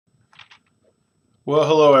Well,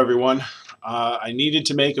 hello everyone. I needed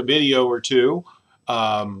to make a video or two,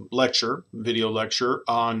 video lecture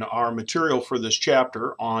on our material for this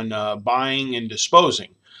chapter on buying and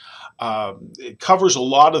disposing. It covers a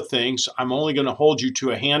lot of things. I'm only going to hold you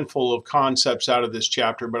to a handful of concepts out of this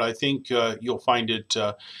chapter, but I think you'll find it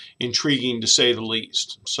intriguing to say the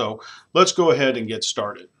least. So let's go ahead and get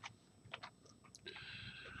started.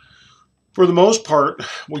 For the most part,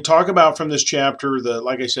 we talk about from this chapter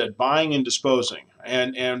like I said, buying and disposing.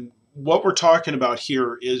 And what we're talking about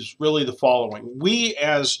here is really the following. We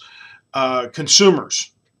as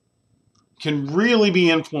consumers can really be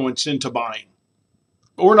influenced into buying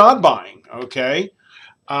or not buying, okay,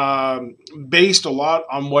 based a lot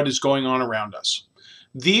on what is going on around us.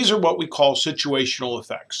 These are what we call situational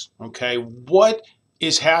effects, okay? What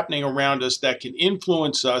is happening around us that can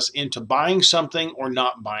influence us into buying something or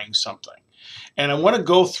not buying something. And I want to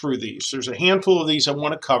go through these. There's a handful of these I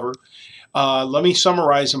want to cover. Let me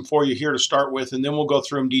summarize them for you here to start with, and then we'll go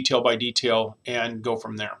through them detail by detail and go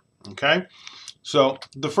from there. Okay? So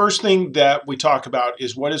the first thing that we talk about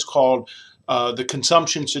is what is called the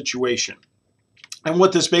consumption situation. And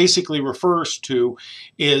what this basically refers to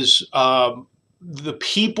is the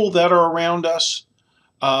people that are around us,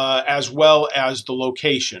 as well as the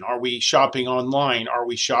location. Are we shopping online? Are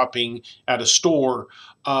we shopping at a store,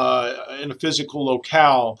 in a physical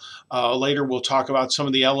locale? Later we'll talk about some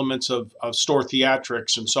of the elements of store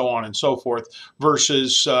theatrics and so on and so forth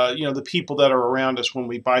versus the people that are around us when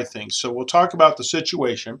we buy things. So we'll talk about the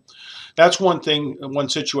situation. That's one thing, one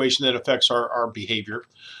situation that affects our behavior.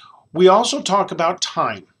 We also talk about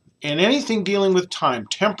time. And anything dealing with time,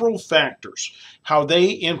 temporal factors, how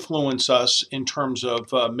they influence us in terms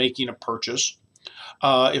of making a purchase.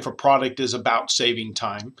 If a product is about saving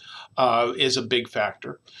time, is a big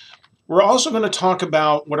factor. We're also going to talk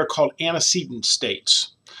about what are called antecedent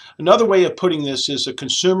states. Another way of putting this is a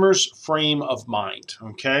consumer's frame of mind,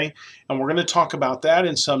 okay? And we're going to talk about that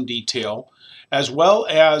in some detail, as well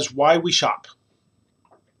as why we shop,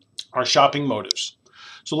 our shopping motives.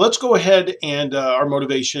 So let's go ahead and our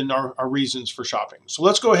motivation, our reasons for shopping. So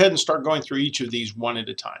let's go ahead and start going through each of these one at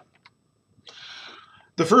a time.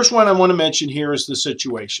 The first one I want to mention here is the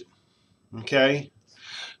situation. Okay.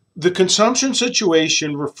 The consumption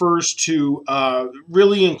situation refers to,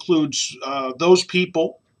 really includes those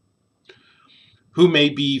people who may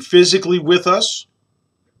be physically with us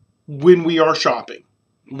when we are shopping,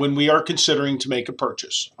 when we are considering to make a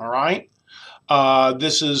purchase. All right.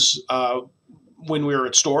 This is when we're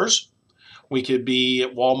at stores. We could be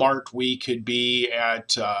at Walmart. We could be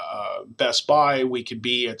at Best Buy. We could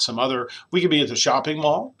be at we could be at the shopping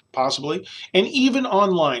mall, possibly. And even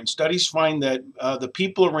online, studies find that the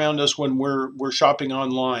people around us when we're shopping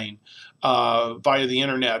online via the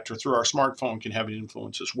internet or through our smartphone can have an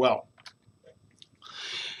influence as well.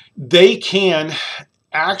 They can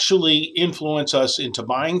actually influence us into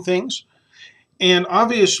buying things. And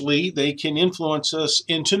obviously, they can influence us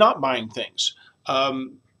into not buying things.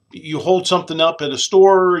 You hold something up at a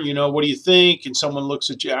store, what do you think? And someone looks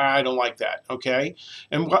at you, I don't like that, okay?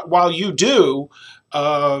 And while you do,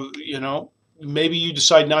 maybe you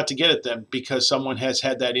decide not to get it then because someone has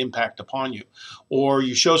had that impact upon you. Or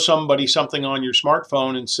you show somebody something on your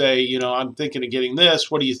smartphone and say, I'm thinking of getting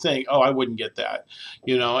this. What do you think? Oh, I wouldn't get that.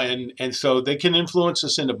 And so they can influence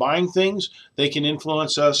us into buying things. They can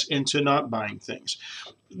influence us into not buying things.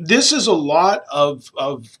 This is a lot of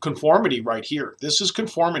conformity right here. This is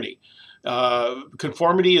conformity.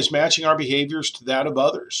 Conformity is matching our behaviors to that of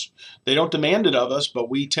others. They don't demand it of us, but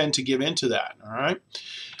we tend to give into that. All right.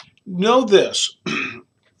 Know this.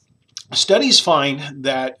 Studies find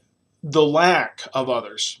that the lack of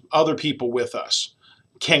other people with us,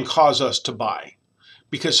 can cause us to buy.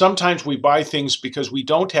 Because sometimes we buy things because we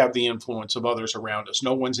don't have the influence of others around us.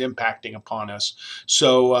 No one's impacting upon us.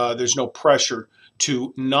 So there's no pressure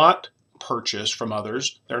to not purchase from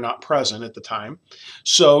others. They're not present at the time.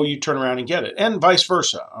 So you turn around and get it. And vice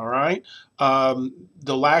versa, all right?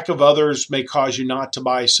 The lack of others may cause you not to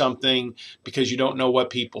buy something because you don't know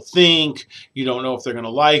what people think. You don't know if they're going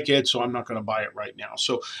to like it, so I'm not going to buy it right now.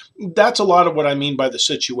 So that's a lot of what I mean by the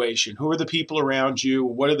situation. Who are the people around you?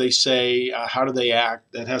 What do they say? How do they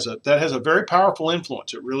act? That has a very powerful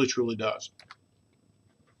influence. It really, truly does.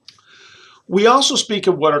 We also speak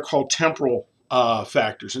of what are called temporal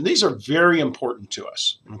factors, and these are very important to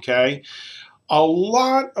us, okay? A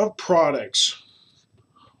lot of products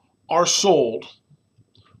are sold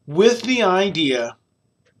with the idea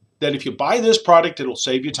that if you buy this product, it'll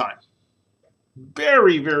save you time.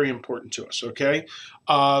 Very, very important to us, okay?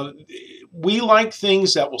 We like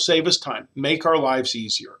things that will save us time, make our lives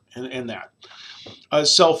easier, and that.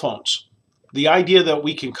 Cell phones. The idea that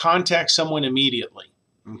we can contact someone immediately,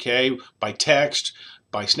 okay, by text,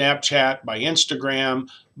 by Snapchat, by Instagram,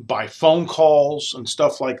 by phone calls and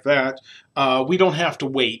stuff like that. We don't have to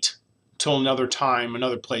wait till another time,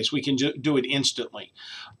 another place. We can do it instantly.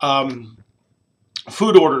 Um,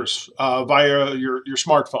 Food orders via your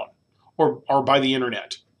smartphone or by the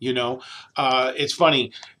internet. It's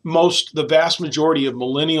funny. The vast majority of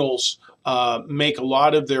millennials make a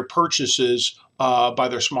lot of their purchases by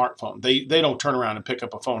their smartphone. They don't turn around and pick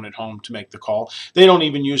up a phone at home to make the call. They don't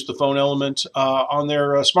even use the phone element on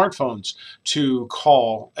their smartphones to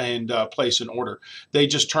call and place an order. They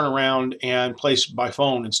just turn around and place by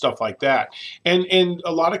phone and stuff like that. And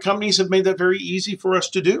a lot of companies have made that very easy for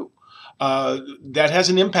us to do. That has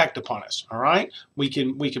an impact upon us. All right, we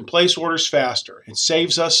can place orders faster. It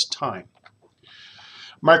saves us time.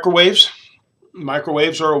 Microwaves.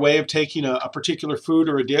 Microwaves are a way of taking a particular food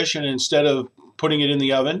or a dish, and instead of putting it in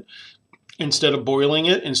the oven, instead of boiling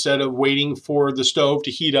it, instead of waiting for the stove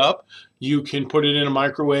to heat up, you can put it in a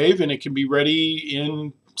microwave and it can be ready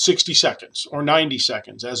in 60 seconds or 90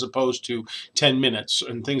 seconds as opposed to 10 minutes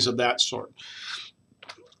and things of that sort.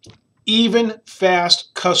 Even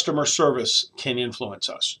fast customer service can influence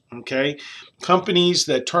us, okay? Companies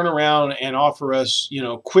that turn around and offer us,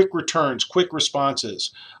 quick returns, quick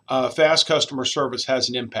responses, fast customer service has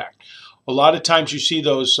an impact. A lot of times you see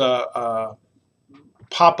those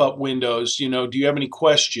pop-up windows, do you have any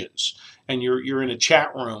questions? And you're in a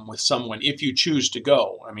chat room with someone if you choose to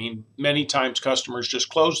go. I mean, many times customers just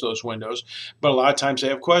close those windows, but a lot of times they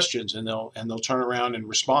have questions and they'll turn around and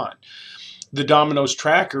respond. The Domino's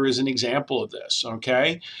tracker is an example of this,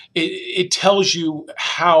 okay? It tells you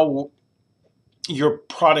how your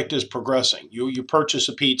product is progressing. You purchase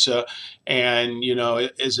a pizza and,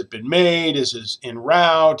 has it been made? Is it en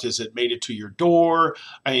route? Has it made it to your door?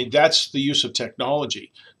 I mean, that's the use of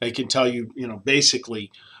technology. They can tell you,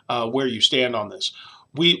 basically where you stand on this.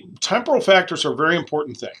 Temporal factors are a very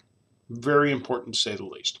important thing, very important to say the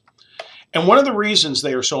least. And one of the reasons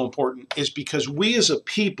they are so important is because we as a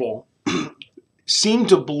people seem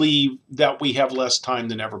to believe that we have less time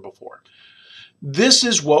than ever before. This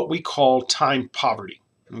is what we call time poverty,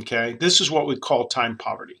 okay? This is what we call time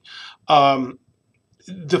poverty.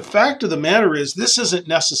 The fact of the matter is this isn't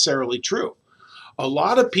necessarily true. A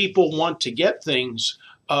lot of people want to get things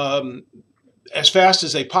as fast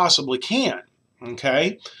as they possibly can,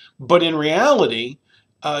 okay? But in reality,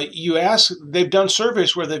 they've done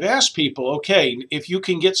surveys where they've asked people, okay, if you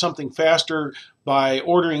can get something faster by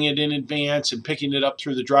ordering it in advance and picking it up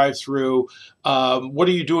through the drive-through, what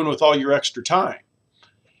are you doing with all your extra time?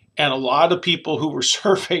 And a lot of people who were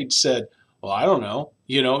surveyed said, well, I don't know,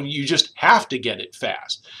 you just have to get it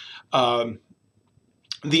fast.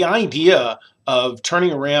 The idea of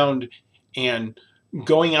turning around and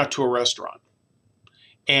going out to a restaurant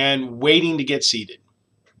and waiting to get seated,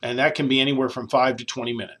 and that can be anywhere from 5 to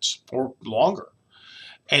 20 minutes or longer.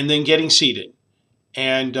 And then getting seated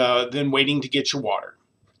and then waiting to get your water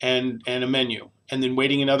and a menu. And then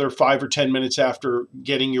waiting another 5 or 10 minutes after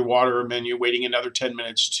getting your water or menu, waiting another 10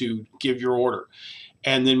 minutes to give your order.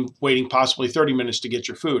 And then waiting possibly 30 minutes to get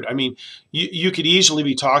your food. I mean, you could easily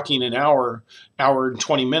be talking an hour and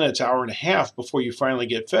 20 minutes, hour and a half before you finally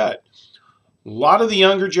get fed. A lot of the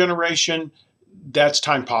younger generation, that's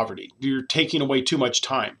time poverty. You're taking away too much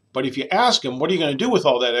time. But if you ask them, what are you going to do with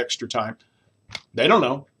all that extra time? They don't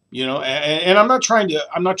know, and I'm not trying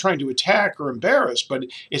to attack or embarrass, but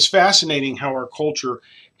it's fascinating how our culture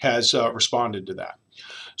has responded to that.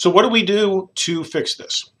 So what do we do to fix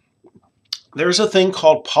this? There's a thing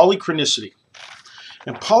called polychronicity.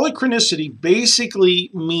 And polychronicity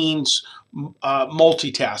basically means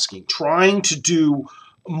multitasking, trying to do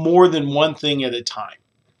more than one thing at a time.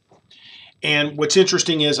 And what's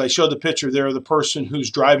interesting is I showed the picture there of the person who's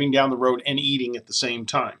driving down the road and eating at the same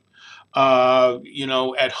time.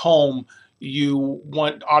 At home, you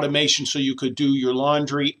want automation so you could do your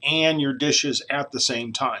laundry and your dishes at the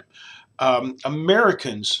same time.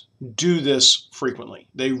 Americans do this frequently.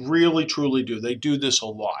 They really, truly do. They do this a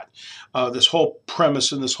lot. This whole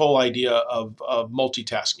premise and this whole idea of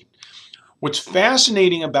multitasking. What's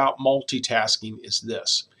fascinating about multitasking is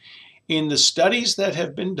this. In the studies that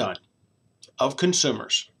have been done of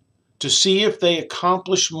consumers to see if they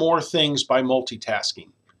accomplish more things by multitasking,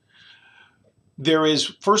 there is,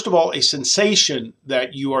 first of all, a sensation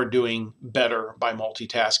that you are doing better by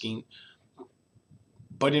multitasking,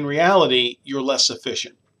 but in reality, you're less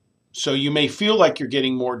efficient. So you may feel like you're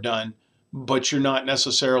getting more done, but you're not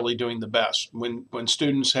necessarily doing the best. When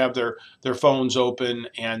students have their phones open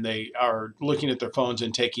and they are looking at their phones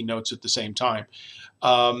and taking notes at the same time,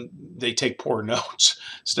 they take poor notes.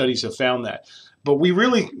 Studies have found that. But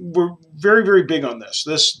we're very, very big on this.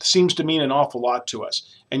 This seems to mean an awful lot to us.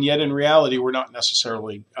 And yet in reality, we're not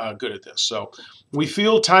necessarily good at this. So we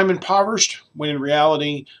feel time impoverished when in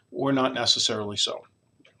reality, we're not necessarily so.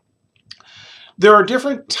 There are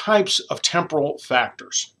different types of temporal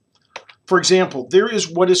factors. For example, there is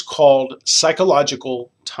what is called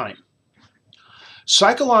psychological time.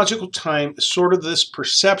 Psychological time is sort of this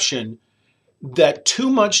perception that too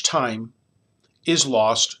much time is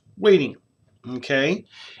lost waiting, okay?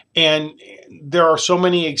 And there are so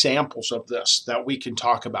many examples of this that we can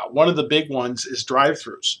talk about. One of the big ones is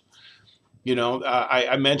drive-thrus. You know,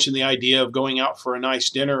 I mentioned the idea of going out for a nice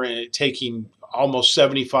dinner and it taking almost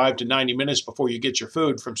 75 to 90 minutes before you get your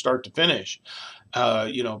food from start to finish.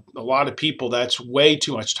 You know, a lot of people, that's way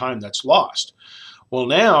too much time that's lost. Well,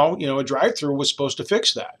 now, you know, a drive-through was supposed to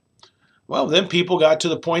fix that. Well, then people got to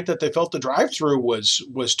the point that they felt the drive-through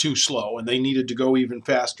was too slow and they needed to go even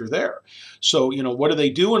faster there. So, you know, what do they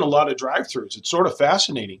do in a lot of drive-throughs? It's sort of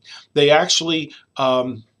fascinating. They actually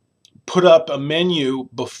put up a menu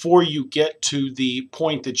before you get to the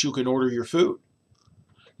point that you can order your food.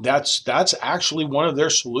 That's actually one of their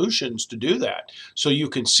solutions to do that. So you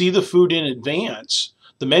can see the food in advance,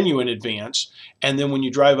 the menu in advance, and then when you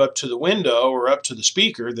drive up to the window or up to the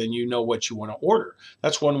speaker, then you know what you want to order.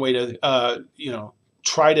 That's one way to you know,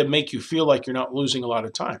 try to make you feel like you're not losing a lot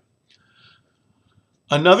of time.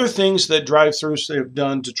 Another things that drive-thrus have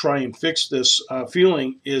done to try and fix this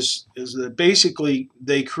feeling is that basically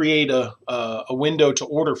they create a window to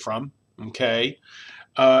order from, okay?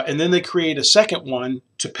 And then they create a second one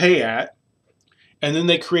to pay at, and then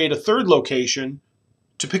they create a third location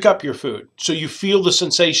to pick up your food. So you feel the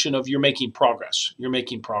sensation of you're making progress. You're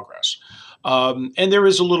making progress. And there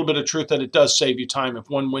is a little bit of truth that it does save you time if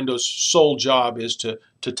one window's sole job is to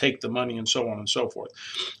take the money and so on and so forth.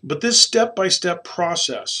 But this step-by-step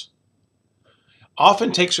process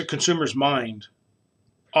often takes a consumer's mind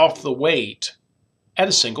off the wait at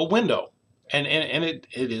a single window. And it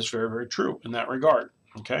is very, very true in that regard.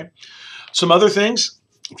 Okay. Some other things,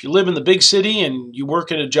 if you live in the big city and you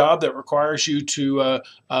work in a job that requires you to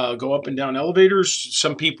go up and down elevators,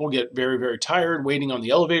 some people get very, very tired waiting on the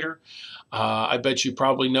elevator. I bet you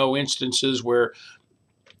probably know instances where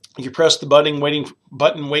you press the button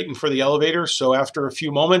waiting for the elevator. So after a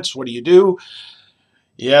few moments, what do?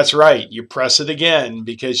 Yeah, that's right. You press it again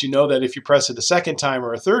because you know that if you press it a second time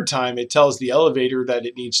or a third time, it tells the elevator that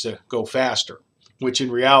it needs to go faster, which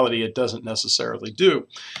in reality it doesn't necessarily do.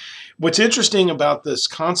 What's interesting about this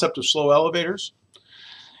concept of slow elevators,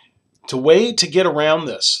 to get around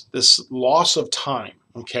this loss of time,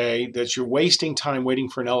 okay, that you're wasting time waiting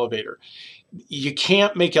for an elevator, you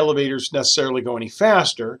can't make elevators necessarily go any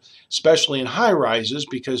faster, especially in high rises,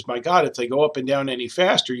 because my God, if they go up and down any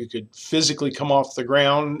faster, you could physically come off the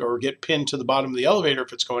ground or get pinned to the bottom of the elevator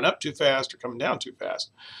if it's going up too fast or coming down too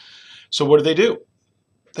fast. So what do?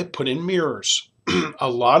 They put in mirrors. A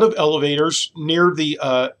lot of elevators near the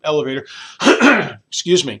elevator,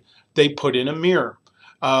 excuse me, they put in a mirror.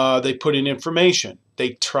 They put in information. They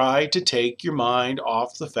try to take your mind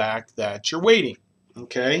off the fact that you're waiting,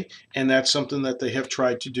 okay? And that's something that they have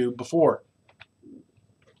tried to do before.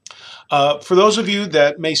 For those of you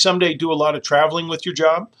that may someday do a lot of traveling with your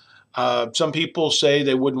job, some people say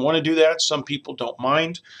they wouldn't want to do that. Some people don't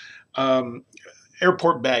mind.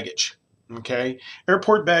 Airport baggage. Okay,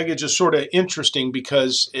 airport baggage is sort of interesting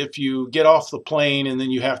because if you get off the plane and then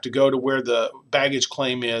you have to go to where the baggage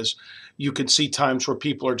claim is, you can see times where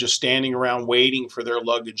people are just standing around waiting for their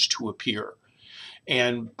luggage to appear.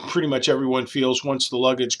 And pretty much everyone feels once the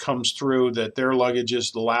luggage comes through that their luggage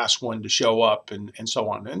is the last one to show up and so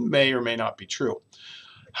on. And may or may not be true.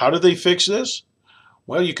 How do they fix this?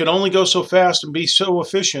 Well, you can only go so fast and be so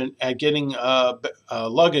efficient at getting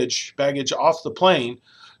baggage off the plane.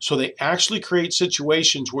 So they actually create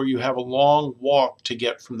situations where you have a long walk to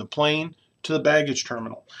get from the plane to the baggage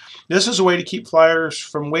terminal. This is a way to keep flyers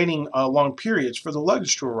from waiting long periods for the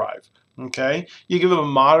luggage to arrive. Okay, you give them a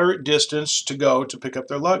moderate distance to go to pick up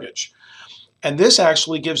their luggage. And this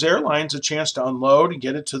actually gives airlines a chance to unload and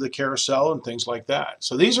get it to the carousel and things like that.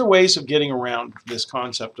 So these are ways of getting around this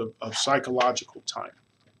concept of psychological time.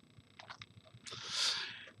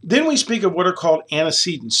 Then we speak of what are called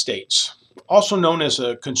antecedent states, also known as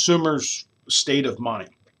a consumer's state of mind.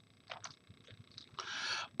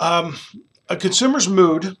 A consumer's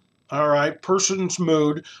mood, all right, person's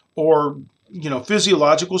mood or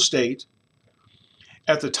physiological state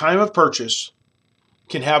at the time of purchase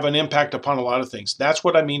can have an impact upon a lot of things. That's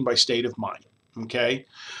what I mean by state of mind. Okay.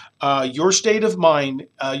 Your state of mind,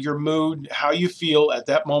 your mood, how you feel at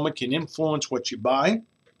that moment can influence what you buy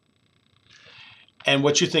and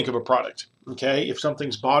what you think of a product. Okay. If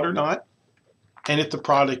something's bought or not, and if the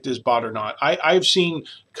product is bought or not. I've seen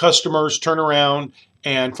customers turn around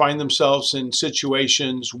and find themselves in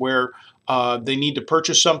situations where they need to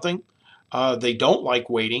purchase something. They don't like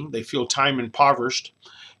waiting. They feel time impoverished.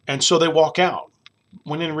 And so they walk out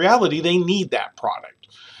when in reality they need that product.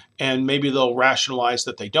 And maybe they'll rationalize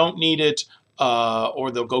that they don't need it, or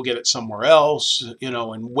they'll go get it somewhere else,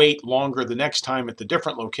 and wait longer the next time at the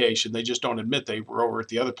different location. They just don't admit they were over at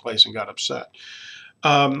the other place and got upset.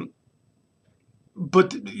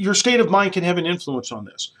 But your state of mind can have an influence on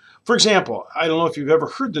this. For example, I don't know if you've ever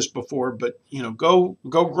heard this before, but go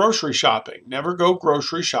grocery shopping. Never go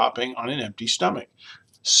grocery shopping on an empty stomach.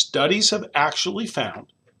 Studies have actually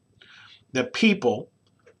found that people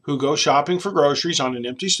who go shopping for groceries on an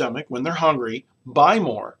empty stomach when they're hungry buy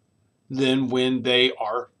more than when they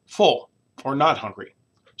are full or not hungry.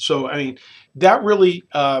 So, I mean, that really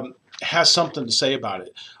has something to say about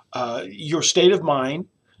it. Your state of mind,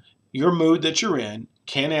 your mood that you're in,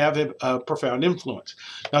 can have a profound influence.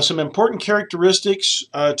 Now, some important characteristics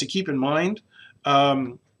to keep in mind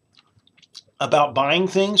about buying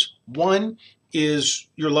things. One is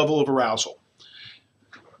your level of arousal.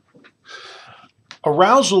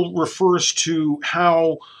 Arousal refers to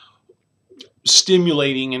how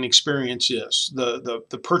stimulating an experience is,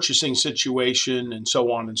 the purchasing situation, and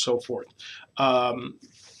so on and so forth.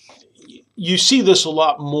 You see this a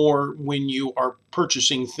lot more when you are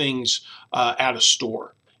purchasing things at a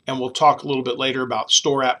store. And we'll talk a little bit later about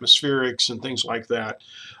store atmospherics and things like that.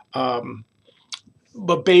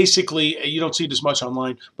 But basically, you don't see it as much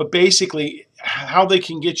online, but basically how they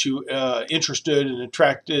can get you interested and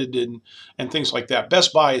attracted and things like that.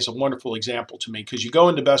 Best Buy is a wonderful example to me, because you go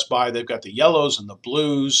into Best Buy, they've got the yellows and the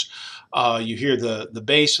blues. You hear the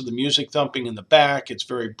bass of the music thumping in the back. It's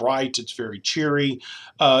very bright. It's very cheery.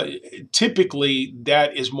 Typically,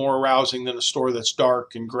 that is more arousing than a store that's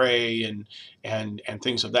dark and gray and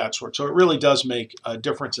things of that sort. So it really does make a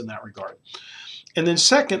difference in that regard. And then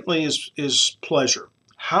secondly is pleasure.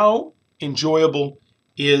 How enjoyable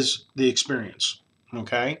is the experience,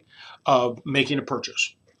 okay, of making a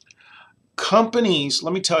purchase? Companies,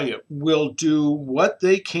 let me tell you, will do what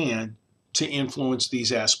they can to influence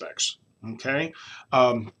these aspects, okay?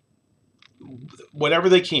 Whatever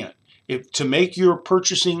they can, to make your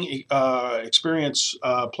purchasing experience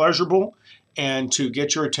pleasurable and to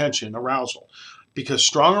get your attention, arousal. Because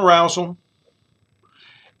strong arousal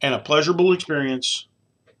and a pleasurable experience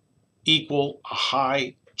equal a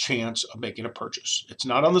high chance of making a purchase. It's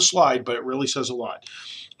not on the slide, but it really says a lot.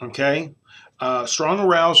 Okay? Strong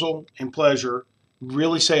arousal and pleasure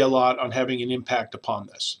really say a lot on having an impact upon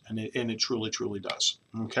this, and it truly, truly does.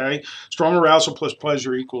 Okay? Strong arousal plus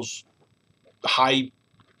pleasure equals high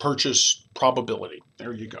purchase probability.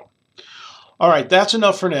 There you go. All right, that's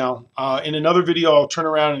enough for now. In another video, I'll turn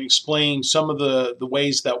around and explain some of the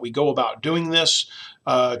ways that we go about doing this,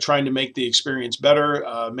 trying to make the experience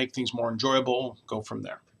better, make things more enjoyable, go from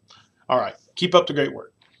there. All right, keep up the great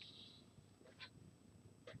work.